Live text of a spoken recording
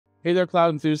Hey there, cloud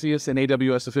enthusiasts and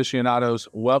AWS aficionados.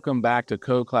 Welcome back to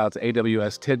KodeKloud's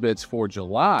AWS Tidbits for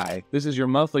July. This is your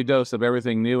monthly dose of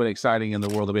everything new and exciting in the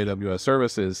world of AWS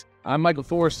services. I'm Michael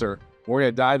Forrester. We're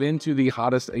going to dive into the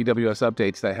hottest AWS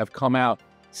updates that have come out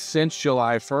since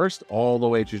July 1st all the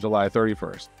way to July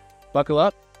 31st. Buckle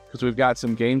up, because we've got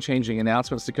some game-changing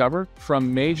announcements to cover,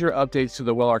 from major updates to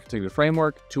the Well-Architected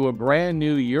Framework to a brand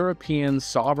new European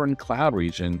sovereign cloud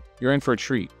region. You're in for a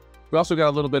treat. We also got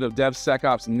a little bit of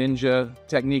DevSecOps ninja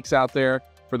techniques out there.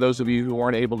 For those of you who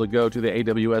aren't able to go to the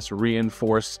AWS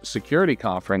Inforce Security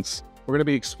Conference, we're going to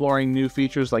be exploring new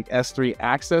features like S3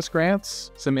 access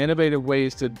grants, some innovative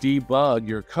ways to debug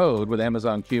your code with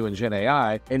Amazon Q and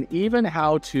GenAI, and even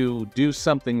how to do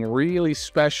something really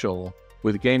special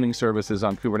with gaming services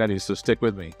on Kubernetes, so stick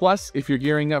with me. Plus, if you're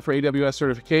gearing up for AWS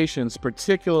certifications,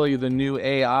 particularly the new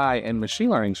AI and machine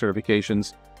learning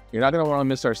certifications, you're not going to want to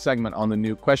miss our segment on the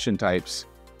new question types.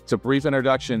 It's a brief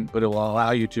introduction, but it will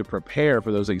allow you to prepare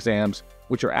for those exams,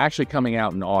 which are actually coming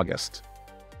out in August.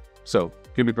 So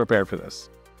you can be prepared for this.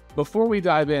 Before we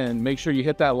dive in, make sure you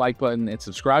hit that like button and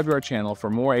subscribe to our channel for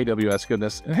more AWS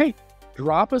goodness. And hey,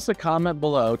 drop us a comment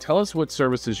below. Tell us what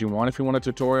services you want. If you want a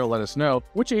tutorial, let us know.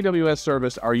 Which AWS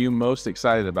service are you most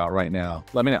excited about right now?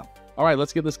 Let me know. All right,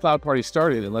 let's get this cloud party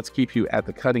started, and let's keep you at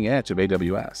the cutting edge of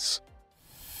AWS.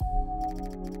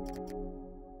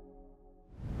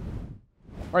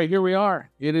 All right, here we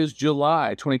are. It is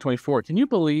July 2024. Can you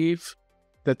believe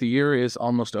that the year is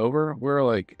almost over? We're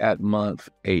like at month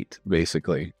 8,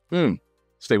 basically.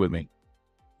 Stay with me.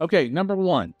 Okay, number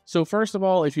 1. So first of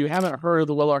all, if you haven't heard of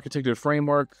the Well-Architected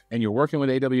Framework and you're working with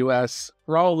AWS,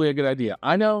 probably a good idea.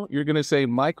 I know you're going to say,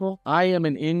 Michael, I am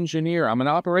an engineer. I'm an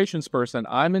operations person.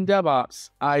 I'm in DevOps.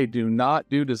 I do not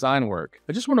do design work.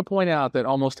 I just want to point out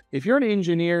that if you're an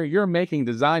engineer, you're making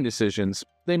design decisions.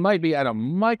 They might be at a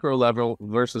micro level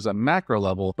versus a macro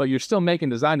level, but you're still making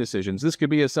design decisions. This could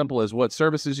be as simple as what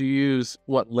services you use,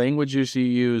 what languages you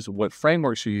use, what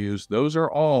frameworks you use. Those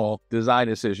are all design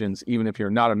decisions, even if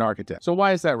you're not an architect. So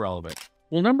why is that relevant?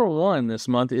 Well, number 1 this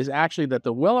month is actually that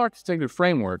the Well-Architected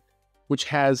Framework, which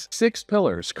has 6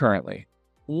 pillars currently,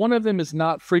 one of them is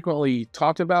not frequently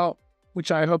talked about,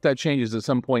 which I hope that changes at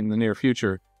some point in the near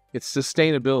future. It's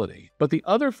sustainability. But the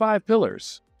other 5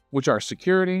 pillars, which are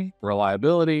security,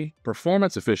 reliability,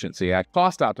 performance efficiency,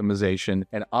 cost optimization,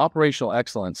 and operational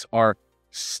excellence, are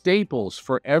staples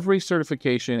for every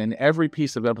certification and every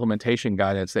piece of implementation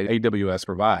guidance that AWS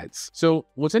provides. So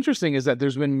what's interesting is that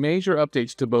there's been major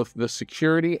updates to both the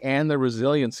security and the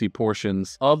resiliency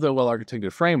portions of the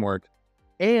Well-Architected Framework,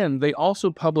 and they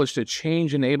also published a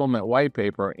change enablement white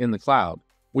paper in the cloud,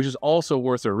 which is also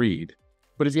worth a read.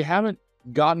 But if you haven't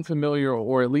gotten familiar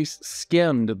or at least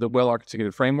skimmed the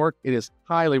Well-Architected Framework, it is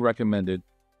highly recommended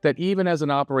that even as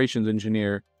an operations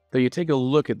engineer, that you take a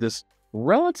look at this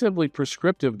relatively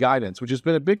prescriptive guidance, which has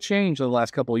been a big change in the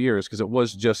last couple of years because it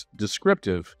was just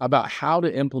descriptive about how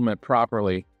to implement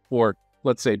properly or,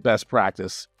 let's say, best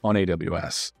practice on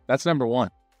AWS. That's number 1.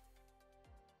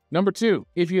 Number 2,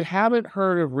 if you haven't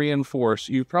heard of Inforce,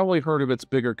 you've probably heard of its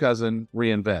bigger cousin,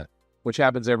 reInvent, which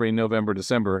happens every November,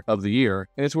 December of the year.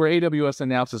 And it's where AWS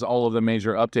announces all of the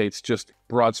major updates, just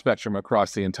broad spectrum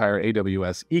across the entire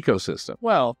AWS ecosystem.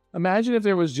 Well, imagine if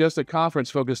there was just a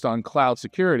conference focused on cloud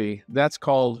security. That's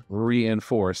called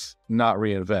Inforce, not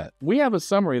reInvent. We have a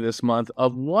summary this month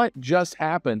of what just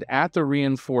happened at the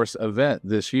Inforce event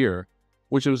this year,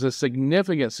 which was a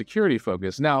significant security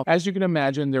focus. Now, as you can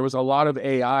imagine, there was a lot of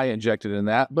AI injected in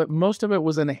that, but most of it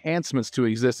was enhancements to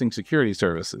existing security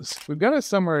services. We've got a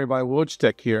summary by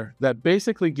Wojtek here that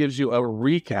basically gives you a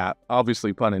recap,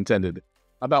 obviously pun intended,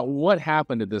 about what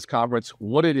happened at this conference,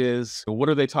 what it is, what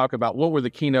do they talk about, what were the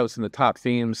keynotes and the top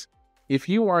themes. If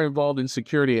you are involved in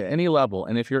security at any level,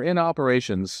 and if you're in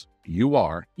operations, you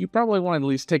probably want to at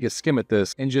least take a skim at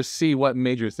this and just see what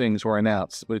major things were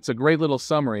announced. But it's a great little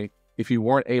summary if you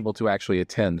weren't able to actually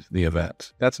attend the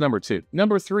event. That's number 2.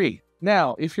 Number 3.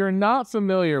 Now, if you're not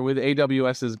familiar with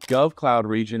AWS's GovCloud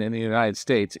region in the United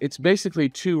States, it's basically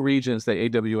 2 regions that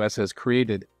AWS has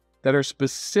created that are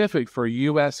specific for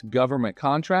US government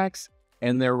contracts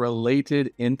and their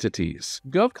related entities.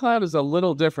 GovCloud is a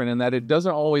little different in that it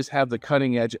doesn't always have the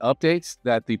cutting edge updates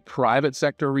that the private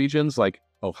sector regions like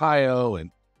Ohio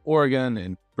and Oregon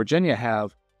and Virginia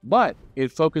have, but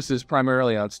it focuses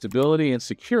primarily on stability and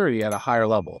security at a higher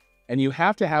level. And you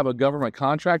have to have a government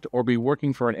contract or be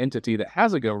working for an entity that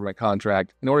has a government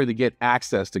contract in order to get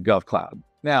access to GovCloud.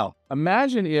 Now,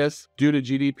 imagine if, due to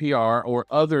GDPR or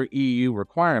other EU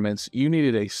requirements, you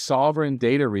needed a sovereign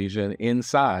data region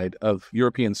inside of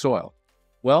European soil.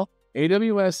 Well,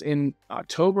 AWS in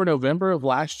October, November of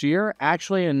last year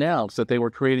actually announced that they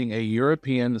were creating a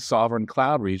European sovereign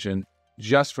cloud region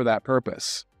just for that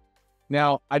purpose.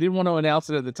 Now, I didn't want to announce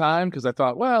it at the time because I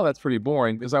thought, well, that's pretty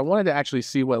boring, because I wanted to actually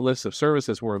see what lists of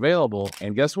services were available.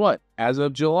 And guess what? As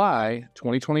of July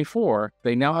 2024,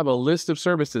 they now have a list of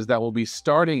services that will be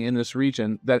starting in this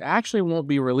region that actually won't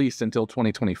be released until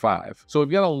 2025. So we've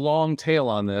got a long tail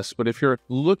on this, but if you're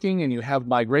looking and you have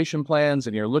migration plans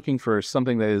and you're looking for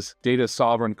something that is data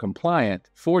sovereign compliant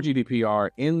for GDPR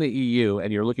in the EU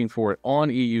and you're looking for it on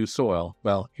EU soil,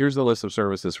 well, here's the list of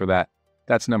services for that.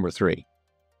 That's number 3.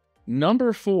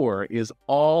 Number 4 is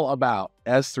all about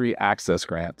S3 access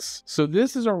grants. So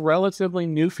this is a relatively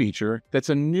new feature that's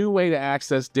a new way to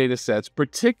access data sets,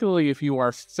 particularly if you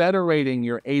are federating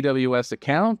your AWS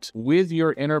account with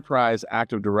your enterprise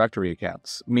Active Directory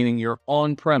accounts, meaning your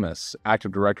on-premise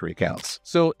Active Directory accounts.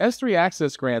 So S3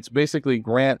 access grants basically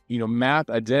grant, map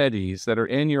identities that are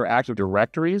in your Active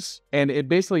Directories, and it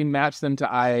basically maps them to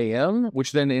IAM,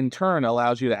 which then in turn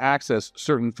allows you to access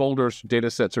certain folders, data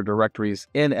sets, or directories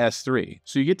in S3.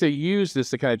 So you get to use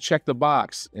this to kind of check the box.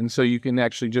 And so you can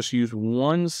actually just use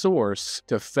one source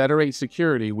to federate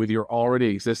security with your already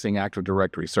existing Active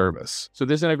Directory service. So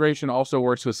this integration also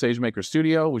works with SageMaker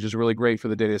Studio, which is really great for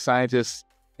the data scientists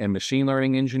and machine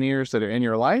learning engineers that are in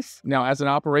your life. Now, as an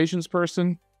operations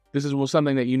person, this is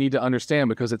something that you need to understand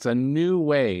because it's a new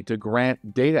way to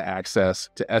grant data access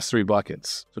to S3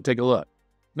 buckets. So take a look.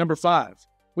 Number 5.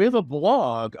 We have a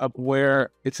blog up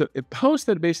where it's a post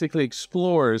that basically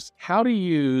explores how to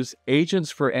use agents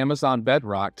for Amazon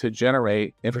Bedrock to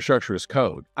generate infrastructure as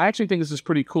code. I actually think this is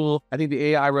pretty cool. I think the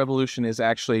AI revolution has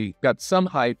actually got some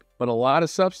hype, but a lot of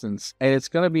substance, and it's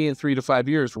going to be in 3 to 5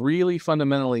 years really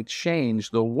fundamentally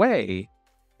change the way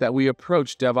that we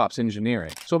approach DevOps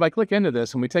engineering. So if I click into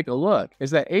this and we take a look, is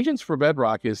that Agents for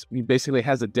Bedrock basically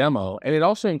has a demo, and it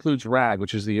also includes RAG,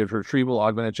 which is the Retrieval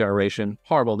Augmented Generation.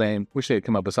 Horrible name. Wish they had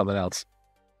come up with something else.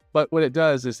 But what it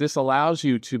does is this allows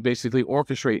you to basically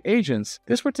orchestrate agents.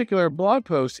 This particular blog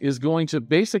post is going to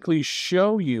basically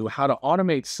show you how to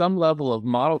automate some level of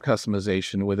model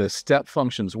customization with a step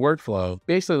functions workflow,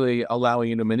 basically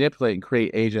allowing you to manipulate and create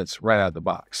agents right out of the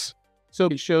box. So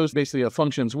it shows basically a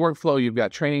functions workflow. You've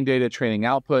got training data, training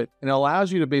output, and it allows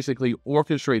you to basically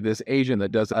orchestrate this agent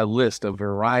that does a list of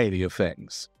variety of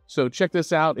things. So check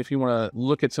this out if you want to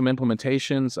look at some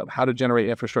implementations of how to generate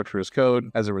infrastructure as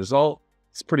code as a result.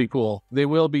 It's pretty cool. They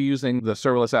will be using the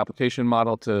serverless application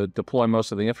model to deploy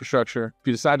most of the infrastructure. If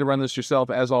you decide to run this yourself,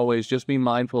 as always, just be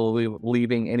mindful of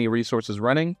leaving any resources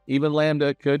running. Even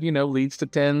Lambda could, leads to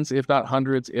tens, if not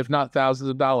hundreds, if not thousands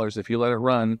of dollars if you let it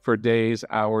run for days,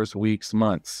 hours, weeks,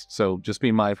 months. So just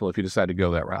be mindful if you decide to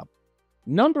go that route.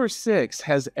 Number 6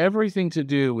 has everything to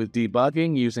do with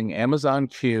debugging using Amazon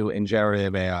Q and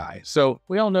generative AI. So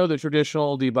we all know that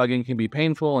traditional debugging can be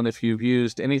painful, and if you've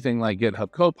used anything like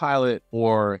GitHub Copilot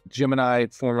or Gemini,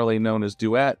 formerly known as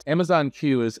Duet, Amazon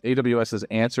Q is AWS's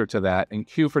answer to that, and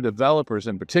Q for developers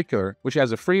in particular, which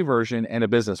has a free version and a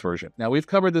business version. Now, we've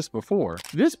covered this before.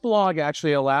 This blog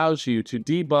actually allows you to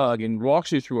debug and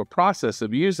walks you through a process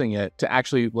of using it to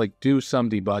actually do some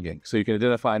debugging. So you can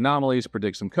identify anomalies,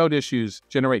 predict some code issues,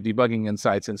 generate debugging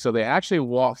insights. And so they actually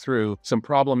walk through some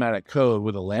problematic code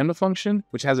with a Lambda function,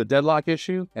 which has a deadlock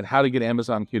issue, and how to get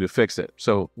Amazon Q to fix it.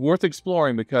 So worth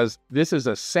exploring because this is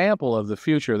a sample of the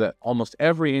future that almost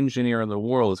every engineer in the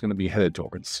world is going to be headed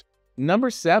towards. Number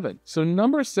 7. So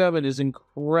number 7 is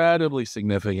incredibly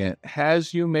significant.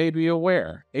 As you may be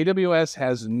aware, AWS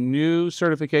has new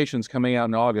certifications coming out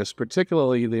in August,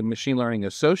 particularly the Machine Learning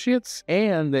Associates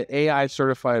and the AI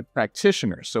Certified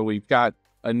Practitioners. So we've got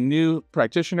a new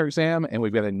practitioner exam, and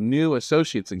we've got a new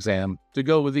associate's exam to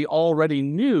go with the already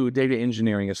new data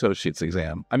engineering associate's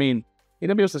exam. I mean,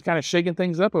 AWS is kind of shaking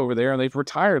things up over there, and they've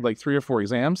retired 3 or 4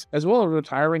 exams, as well as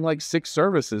retiring 6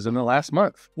 services in the last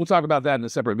month. We'll talk about that in a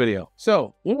separate video.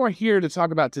 So what we're here to talk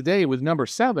about today with number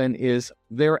 7 is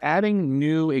they're adding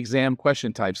new exam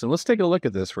question types. And let's take a look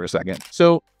at this for a second.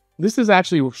 So this is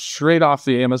actually straight off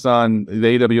the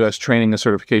AWS training and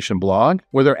certification blog,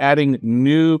 where they're adding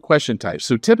new question types.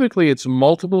 So typically it's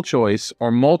multiple choice or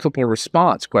multiple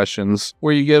response questions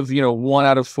where you give, 1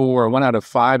 out of 4 or 1 out of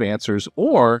 5 answers,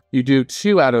 or you do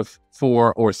 2 out of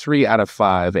 4 or 3 out of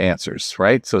 5 answers,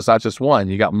 right? So it's not just one,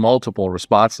 you got multiple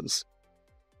responses.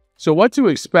 So what to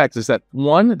expect is that,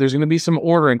 one, there's going to be some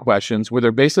ordering questions where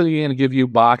they're basically going to give you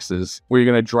boxes where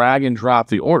you're going to drag and drop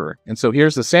the order. And so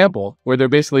here's the sample where they're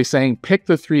basically saying, pick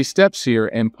the 3 steps here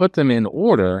and put them in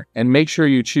order and make sure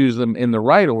you choose them in the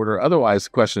right order. Otherwise, the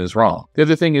question is wrong. The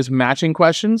other thing is matching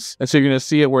questions. And so you're going to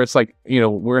see it where it's like,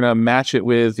 we're going to match it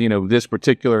with, this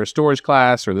particular storage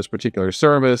class or this particular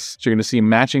service. So you're going to see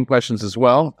matching questions as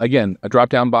well. Again, a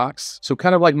drop-down box. So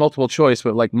kind of like multiple choice,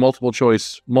 but like multiple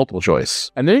choice.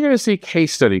 And then you're going to see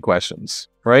case study questions,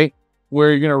 right?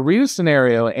 Where you're going to read a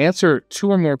scenario, answer 2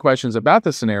 or more questions about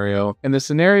the scenario, and the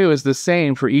scenario is the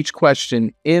same for each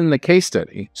question in the case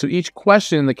study. So each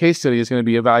question in the case study is going to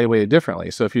be evaluated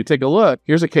differently. So if you take a look,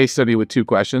 here's a case study with 2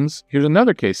 questions. Here's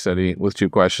another case study with 2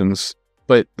 questions.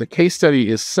 But the case study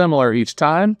is similar each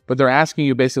time, but they're asking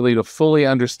you basically to fully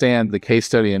understand the case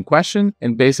study in question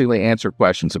and basically answer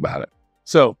questions about it.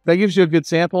 So that gives you a good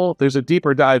sample. There's a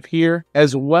deeper dive here,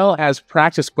 as well as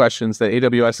practice questions that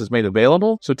AWS has made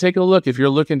available. So take a look. If you're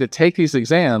looking to take these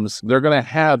exams, they're going to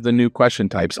have the new question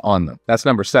types on them. That's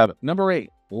number 7. Number 8.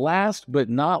 Last but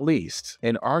not least,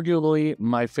 and arguably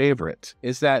my favorite,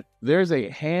 is that there's a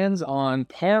hands-on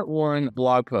part 1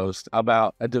 blog post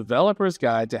about a developer's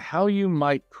guide to how you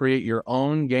might create your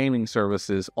own gaming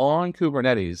services on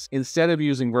Kubernetes instead of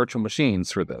using virtual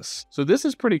machines for this. So this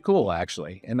is pretty cool,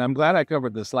 actually, and I'm glad I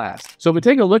covered this last. So if we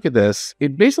take a look at this,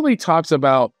 it basically talks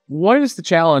about what is the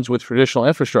challenge with traditional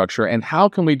infrastructure and how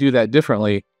can we do that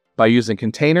differently by using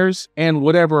containers and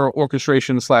whatever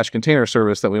orchestration/container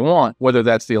service that we want, whether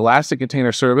that's the Elastic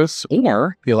Container Service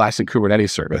or the Elastic Kubernetes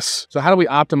Service. So how do we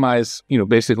optimize,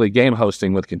 basically game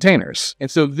hosting with containers?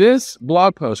 And so this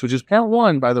blog post, which is part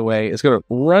 1, by the way, is going to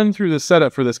run through the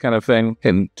setup for this kind of thing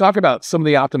and talk about some of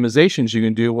the optimizations you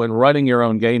can do when running your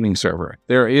own gaming server.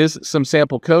 There is some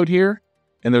sample code here,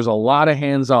 and there's a lot of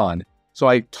hands-on. So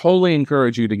I totally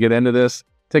encourage you to get into this.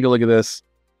 Take a look at this.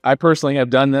 I personally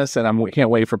have done this, and I can't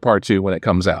wait for part 2 when it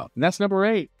comes out. And that's number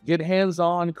 8. Get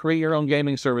hands-on, create your own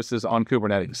gaming services on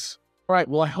Kubernetes. All right,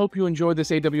 well, I hope you enjoyed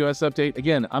this AWS update.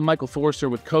 Again, I'm Michael Forster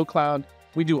with KodeKloud.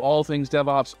 We do all things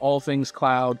DevOps, all things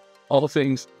cloud, all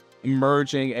things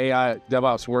emerging AI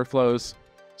DevOps workflows.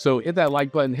 So hit that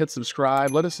like button, hit subscribe,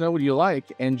 let us know what you like,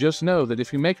 and just know that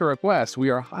if you make a request,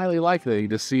 we are highly likely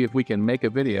to see if we can make a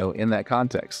video in that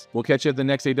context. We'll catch you at the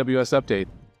next AWS update.